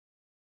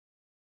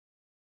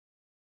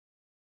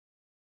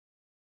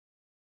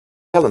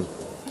Helen.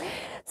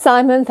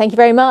 Simon, thank you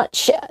very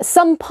much.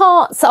 Some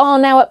parts are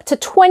now up to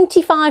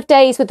 25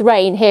 days with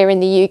rain here in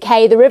the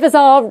UK. The rivers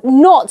are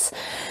not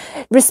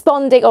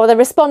responding, or they're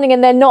responding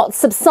and they're not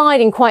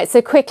subsiding quite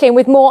so quickly. And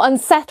with more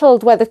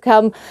unsettled weather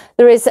come,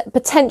 there is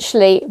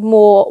potentially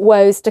more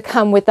woes to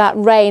come with that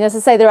rain. As I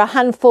say, there are a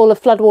handful of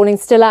flood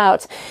warnings still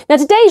out. Now,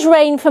 today's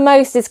rain for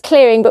most is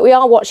clearing, but we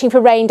are watching for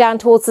rain down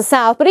towards the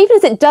south. But even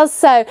as it does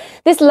so,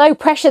 this low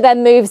pressure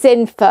then moves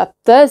in for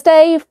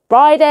Thursday,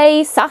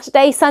 Friday,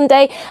 Saturday,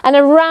 Sunday, and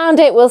around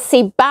it we'll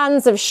see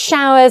bands of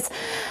showers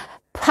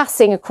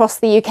passing across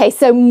the UK,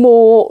 so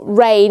more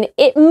rain.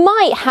 It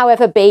might,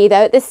 however, be,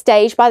 though, at this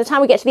stage, by the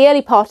time we get to the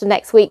early part of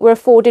next week, we're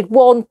afforded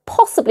 1,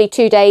 possibly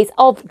 2 days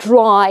of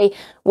dry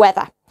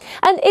weather.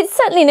 And it's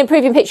certainly an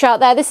improving picture out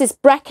there. This is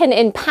Brecon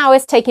in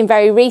Powys, taken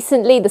very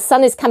recently. The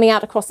sun is coming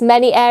out across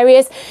many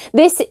areas.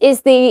 This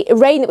is the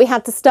rain that we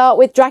had to start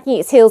with, dragging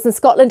its heels in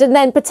Scotland and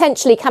then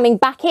potentially coming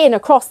back in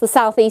across the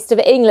southeast of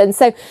England.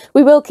 So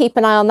we will keep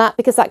an eye on that,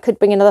 because that could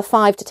bring another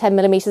 5 to 10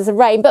 millimetres of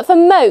rain. But for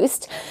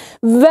most,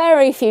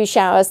 very few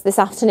showers this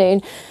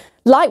afternoon.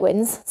 Light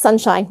winds,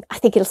 sunshine. I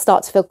think it'll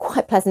start to feel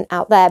quite pleasant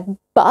out there.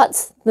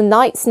 But the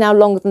nights now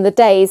longer than the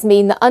days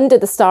mean that under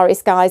the starry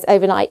skies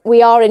overnight,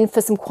 we are in for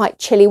some quite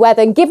chilly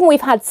weather. And given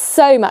we've had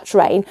so much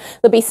rain,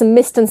 there'll be some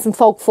mist and some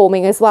fog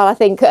forming as well, I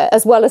think,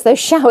 as well as those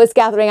showers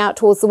gathering out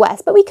towards the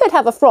west. But we could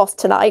have a frost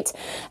tonight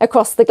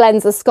across the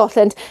glens of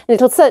Scotland, and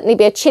it'll certainly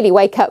be a chilly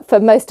wake up for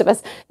most of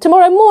us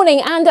tomorrow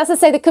morning. And as I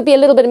say, there could be a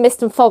little bit of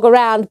mist and fog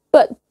around,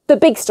 but the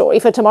big story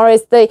for tomorrow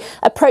is the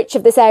approach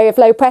of this area of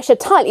low pressure,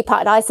 tightly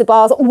packed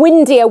isobars,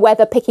 windier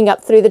weather picking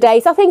up through the day.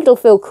 So I think it'll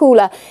feel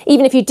cooler,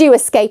 even if you do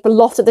escape a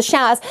lot of the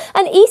showers.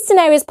 And eastern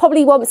areas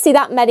probably won't see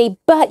that many,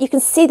 but you can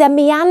see them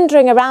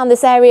meandering around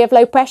this area of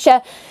low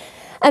pressure.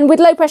 And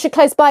with low pressure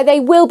close by, they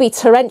will be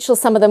torrential,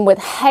 some of them with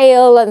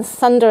hail and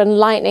thunder and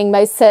lightning,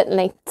 most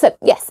certainly. So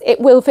yes,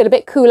 it will feel a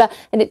bit cooler,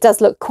 and it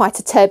does look quite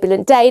a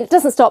turbulent day. And it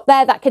doesn't stop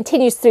there. That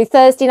continues through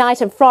Thursday night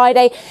and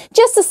Friday.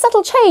 Just a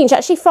subtle change,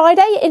 actually.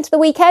 Friday into the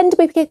weekend,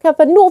 we pick up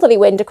a northerly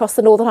wind across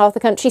the northern half of the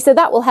country, so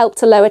that will help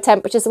to lower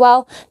temperatures as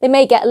well. They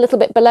may get a little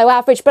bit below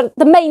average, but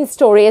the main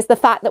story is the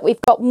fact that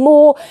we've got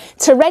more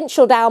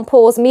torrential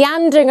downpours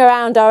meandering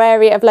around our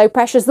area of low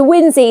pressure. As the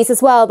winds ease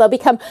as well, they'll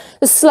become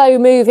a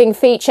slow-moving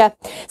feature.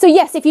 So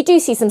yes, if you do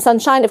see some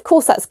sunshine, of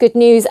course that's good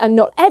news, and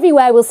not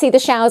everywhere will see the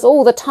showers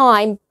all the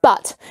time,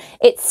 but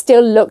it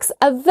still looks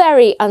a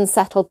very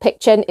unsettled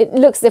picture. And it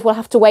looks as if we'll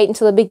have to wait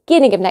until the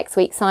beginning of next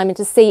week, Simon,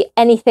 to see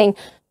anything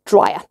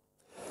drier.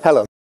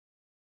 Helen.